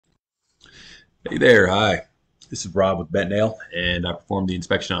Hey there, hi. This is Rob with Nail, and I performed the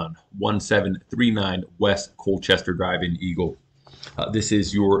inspection on 1739 West Colchester Drive in Eagle. This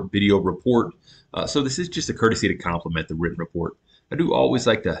is your video report. So this is just a courtesy to complement the written report. I do always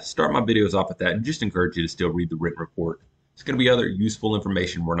like to start my videos off with that and just encourage you to still read the written report. There's going to be other useful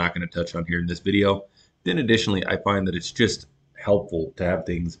information we're not going to touch on here in this video. Then additionally, I find that it's just helpful to have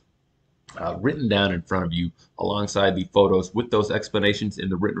things written down in front of you alongside the photos with those explanations in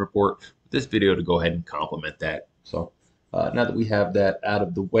the written report with this video to go ahead and complement that. So now that we have that out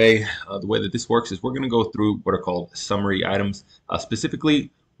of the way that this works is we're going to go through what are called summary items.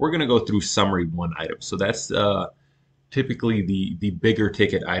 Specifically, we're going to go through summary one items. So that's typically the bigger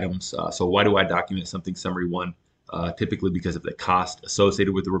ticket items. So why do I document something summary one? Typically because of the cost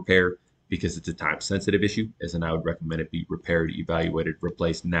associated with the repair, because it's a time sensitive issue, as in I would recommend it be repaired, evaluated,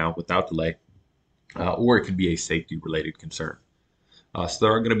 replaced now without delay, or it can be a safety related concern. So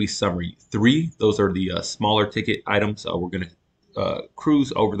there are going to be summary three. Those are the smaller ticket items. We're going to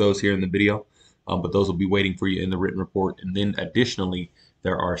cruise over those here in the video, but those will be waiting for you in the written report. And then additionally,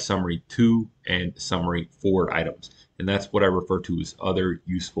 there are summary two and summary four items. And that's what I refer to as other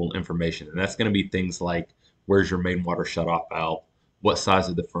useful information. And that's going to be things like where's your main water shutoff valve? What size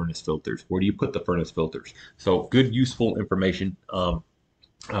are the furnace filters? Where do you put the furnace filters? So good, useful information.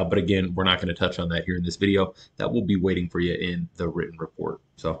 But again, we're not going to touch on that here in this video. That will be waiting for you in the written report.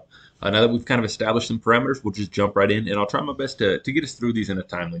 So now that we've kind of established some parameters, we'll just jump right in, and I'll try my best to get us through these in a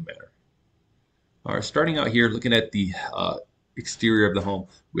timely manner. All right, starting out here, looking at the exterior of the home,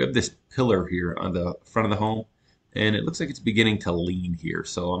 we have this pillar here on the front of the home, and it looks like it's beginning to lean here.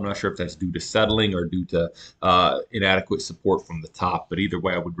 So I'm not sure if that's due to settling or due to inadequate support from the top, but either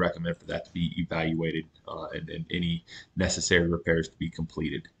way, I would recommend for that to be evaluated and any necessary repairs to be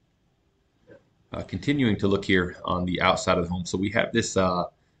completed. Continuing to look here on the outside of the home, so we have this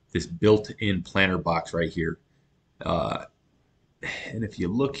built-in planter box right here. Uh, and if you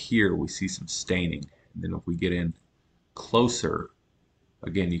look here, we see some staining. And then if we get in closer,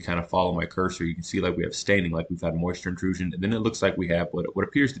 again, you kind of follow my cursor, you can see like we have staining, like we've had moisture intrusion, and then it looks like we have what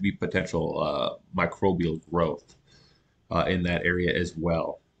appears to be potential microbial growth in that area as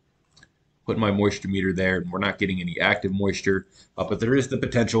well. Put my moisture meter there, and we're not getting any active moisture, but there is the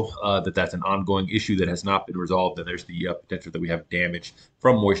potential that that's an ongoing issue that has not been resolved, and there's the potential that we have damage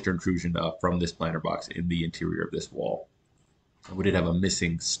from moisture intrusion from this planter box in the interior of this wall. We did have a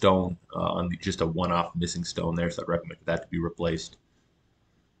missing stone just a one-off missing stone there, so I'd recommend that to be replaced.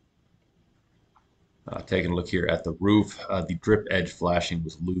 Taking a look here at the roof, the drip edge flashing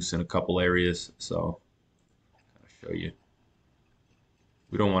was loose in a couple areas, so I'll show you.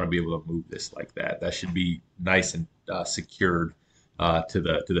 We don't want to be able to move this like that. That should be nice and secured to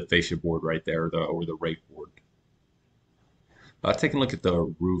the fascia board right there, or the rake board. Taking a look at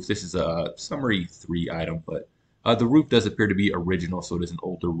the roof, this is a summary three item, but the roof does appear to be original, so it is an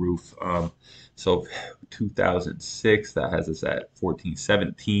older roof. So 2006, that has us at 14,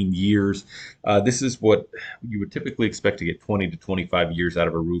 17 years. This is what you would typically expect to get 20 to 25 years out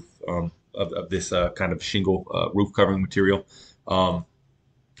of a roof of this kind of shingle roof covering material.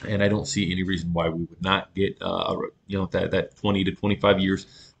 And I don't see any reason why we would not get that 20 to 25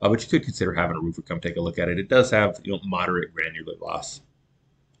 years. But you could consider having a roofer come take a look at it. It does have moderate granular loss.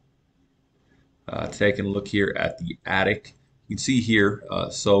 Taking a look here at the attic, you can see here.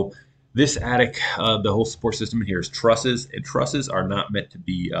 So this attic, the whole support system in here is trusses, and trusses are not meant to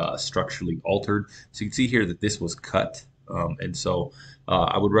be structurally altered. So you can see here that this was cut, and so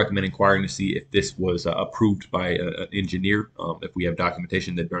I would recommend inquiring to see if this was approved by an engineer, if we have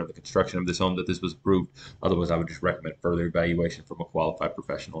documentation that during the construction of this home that this was approved. Otherwise, I would just recommend further evaluation from a qualified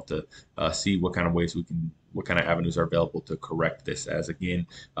professional to see what kind of ways what kind of avenues are available to correct this. As again,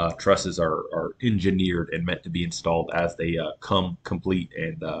 trusses are engineered and meant to be installed as they come complete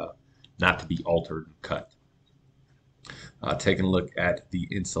and not to be altered and cut. Taking a look at the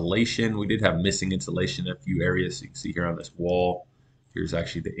insulation, we did have missing insulation in a few areas. So you can see here on this wall, here's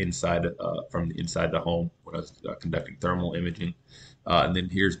actually the inside from the inside of the home when I was conducting thermal imaging. And then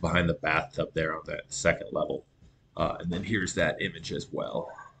here's behind the bathtub there on that second level. And then here's that image as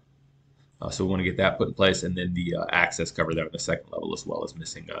well. So we want to get that put in place, and then the access cover there on the second level as well as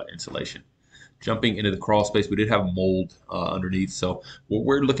missing insulation. Jumping into the crawl space, we did have mold underneath. So what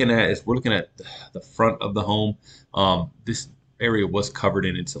we're looking at is the front of the home. This area was covered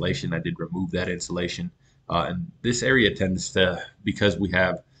in insulation. I did remove that insulation. And this area tends to, because we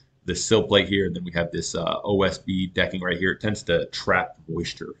have the sill plate here, and then we have this OSB decking right here, it tends to trap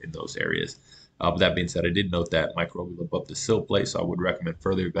moisture in those areas. With that being said, I did note that microbial above the sill plate, so I would recommend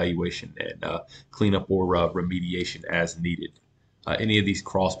further evaluation and cleanup or remediation as needed. Any of these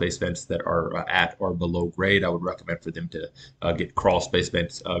crawl space vents that are at or below grade, I would recommend for them to get crawl space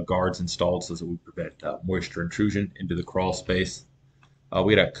vents guards installed so that we prevent moisture intrusion into the crawl space.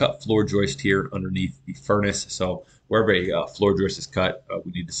 We had a cut floor joist here underneath the furnace. So wherever a floor joist is cut,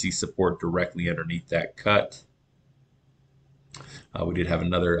 we need to see support directly underneath that cut. We did have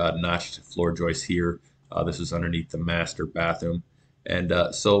another notched floor joist here. This is underneath the master bathroom. And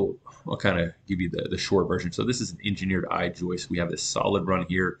so I'll kind of give you the short version. So this is an engineered eye joist. We have this solid run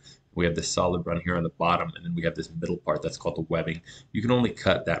here. We have this solid run here on the bottom, and then we have this middle part that's called the webbing. You can only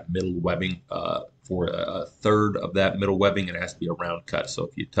cut that middle webbing for a third of that middle webbing, and it has to be a round cut. So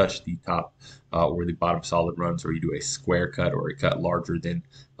if you touch the top or the bottom solid runs, or you do a square cut or a cut larger than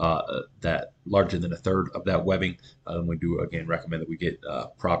a third of that webbing, then we do again recommend that we get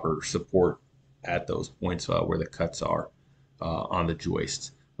proper support at those points where the cuts are on the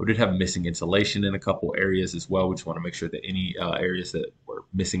joists. We did have missing insulation in a couple areas as well. We just want to make sure that any areas that were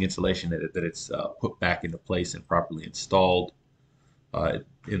missing insulation, that it's put back into place and properly installed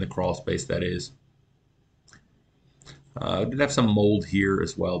in the crawl space, that is. We did have some mold here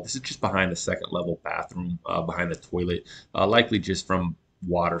as well. This is just behind the second level bathroom, behind the toilet, likely just from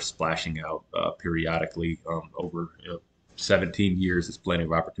water splashing out periodically over 17 years. It's plenty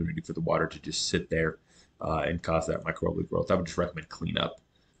of opportunity for the water to just sit there and cause that microbial growth. I would just recommend cleanup.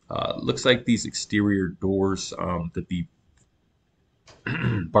 Looks like these exterior doors that the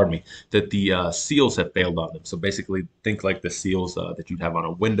pardon me, that the seals have failed on them. So basically, think like the seals that you'd have on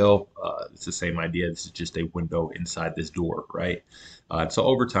a window. It's the same idea. This is just a window inside this door, right? So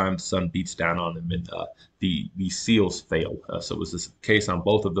over time, the sun beats down on them, and the seals fail. So it was this case on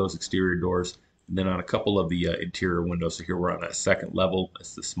both of those exterior doors, and then on a couple of the interior windows. So here we're on that second level.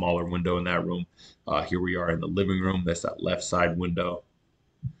 That's the smaller window in that room. Here we are in the living room. That's that left side window.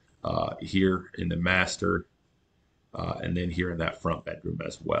 Here in the master, and then here in that front bedroom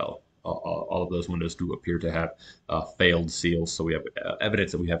as well. All of those windows do appear to have failed seals, so we have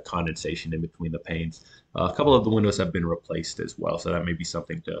evidence that we have condensation in between the panes. A couple of the windows have been replaced as well, so that may be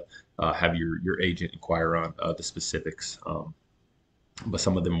something to have your agent inquire on the specifics. But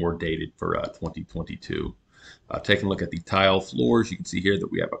some of them were dated for 2022. Taking a look at the tile floors, you can see here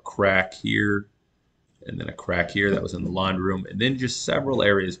that we have a crack here, and then a crack here that was in the laundry room, and then just several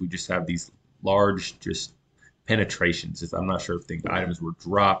areas we just have these large just penetrations. I'm not sure if the items were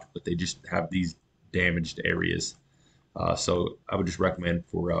dropped, but they just have these damaged areas. So I would just recommend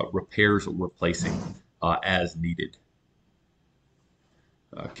for repairs or replacing as needed.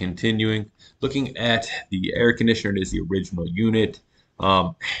 Continuing, looking at the air conditioner, it is the original unit.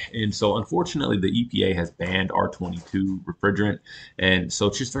 And so unfortunately the EPA has banned R22 refrigerant, and so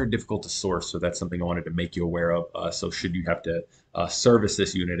it's just very difficult to source. So that's something I wanted to make you aware of. So should you have to service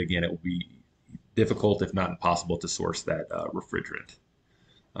this unit again, it will be difficult, if not impossible, to source that refrigerant.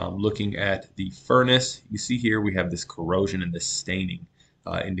 Looking at the furnace, you see here we have this corrosion and this staining,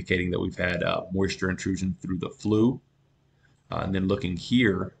 indicating that we've had moisture intrusion through the flue. And then looking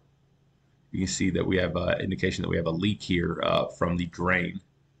here, you can see that we have indication that we have a leak here from the drain.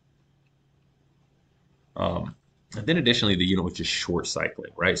 And then additionally, the unit was just short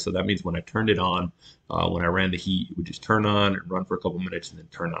cycling, right? So that means when I turned it on, when I ran the heat, it would just turn on and run for a couple minutes and then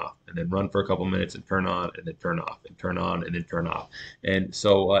turn off, and then run for a couple minutes and turn on and then turn off and turn on and then turn off. And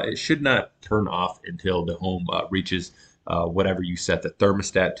so it should not turn off until the home reaches whatever you set the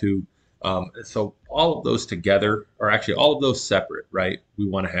thermostat to. So all of those together, or actually all of those separate, right? We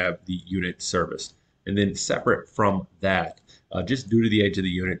want to have the unit serviced. And then separate from that, just due to the age of the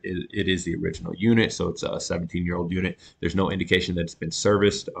unit, it is the original unit, so it's a 17-year-old unit. There's no indication that it's been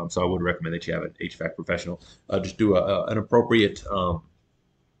serviced, so I would recommend that you have an HVAC professional just do an appropriate,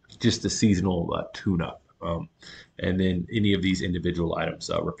 just a seasonal tune-up, and then any of these individual items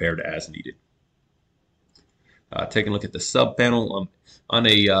repaired as needed. Taking a look at the sub panel on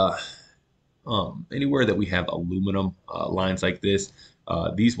a anywhere that we have aluminum lines like this.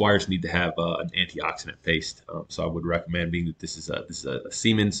 These wires need to have an antioxidant paste, so I would recommend, being that this is a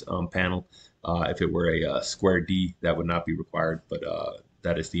Siemens panel. If it were a square D, that would not be required, but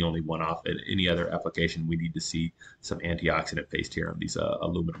that is the only one-off. In any other application, we need to see some antioxidant paste here on these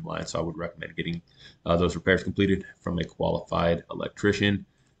aluminum lines, so I would recommend getting those repairs completed from a qualified electrician.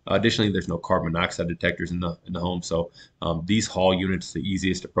 Additionally, there's no carbon monoxide detectors in the home, so these hall units, the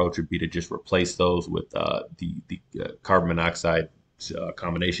easiest approach would be to just replace those with the carbon monoxide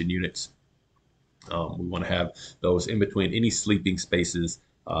combination units. We want to have those in between any sleeping spaces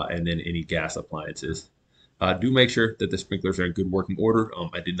and then any gas appliances. Do make sure that the sprinklers are in good working order.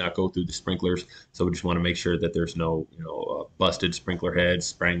 I did not go through the sprinklers, so we just want to make sure that there's no busted sprinkler heads,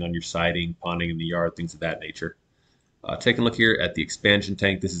 spraying on your siding, ponding in the yard, things of that nature. Taking a look here at the expansion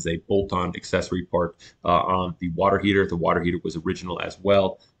tank. This is a bolt-on accessory part on the water heater. The water heater was original as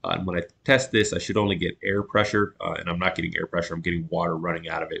well. And when I test this, I should only get air pressure, and I'm not getting air pressure. I'm getting water running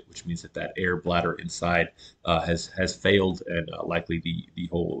out of it, which means that that air bladder inside has failed, and likely the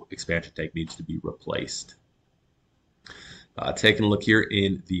whole expansion tank needs to be replaced. Taking a look here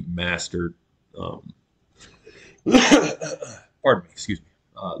in the master, pardon me, excuse me.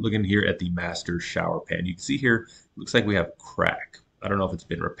 Looking here at the master shower pan, you can see here, it looks like we have a crack. I don't know if it's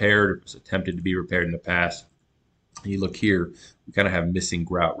been repaired, it was attempted to be repaired in the past. You look here, we kind of have missing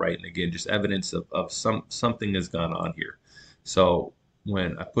grout, right? And again, just evidence of something has gone on here. So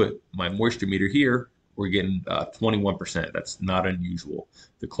when I put my moisture meter here, we're getting 21%. That's not unusual.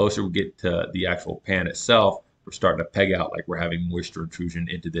 The closer we get to the actual pan itself, we're starting to peg out like we're having moisture intrusion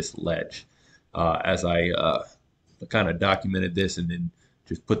into this ledge. As I kind of documented this and then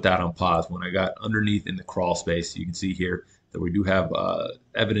just put that on pause. When I got underneath in the crawl space, you can see here that we do have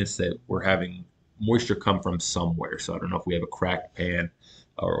evidence that we're having moisture come from somewhere. So I don't know if we have a cracked pan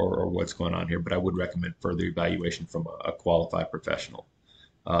or what's going on here, but I would recommend further evaluation from a qualified professional.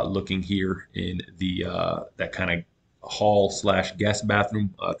 Looking here in the that kind of hall/guest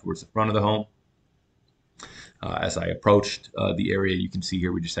bathroom towards the front of the home. As I approached the area, you can see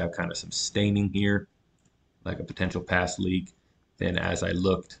here we just have kind of some staining here, like a potential past leak. Then as I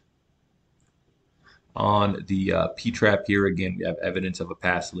looked on the P-trap here, again, we have evidence of a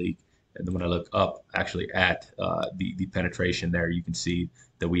past leak. And then when I look up actually at the penetration there, you can see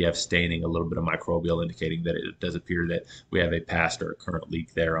that we have staining, a little bit of microbial, indicating that it does appear that we have a past or a current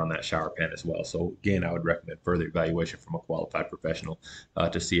leak there on that shower pan as well. So again, I would recommend further evaluation from a qualified professional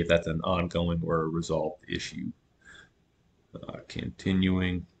to see if that's an ongoing or a resolved issue.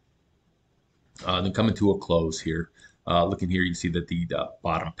 Continuing, then coming to a close here. Looking here, you can see that the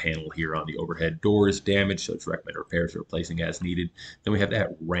bottom panel here on the overhead door is damaged, so it's recommended repairs or replacing as needed. Then we have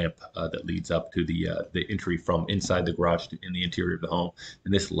that ramp that leads up to the entry from inside the garage to in the interior of the home.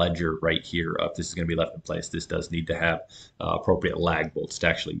 And this ledger right here, if this is going to be left in place, this does need to have appropriate lag bolts to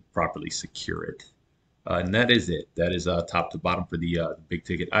actually properly secure it. And that is it. That is top to bottom for the big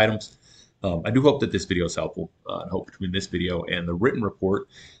ticket items. I do hope that this video is helpful. I hope between this video and the written report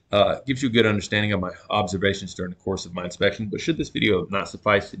gives you a good understanding of my observations during the course of my inspection. But should this video not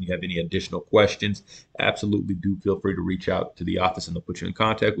suffice and you have any additional questions, absolutely do feel free to reach out to the office and they'll put you in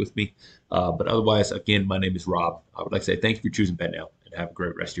contact with me. But otherwise, again, my name is Rob. I would like to say thank you for choosing PetNail and have a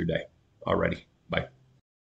great rest of your day. Alrighty, bye.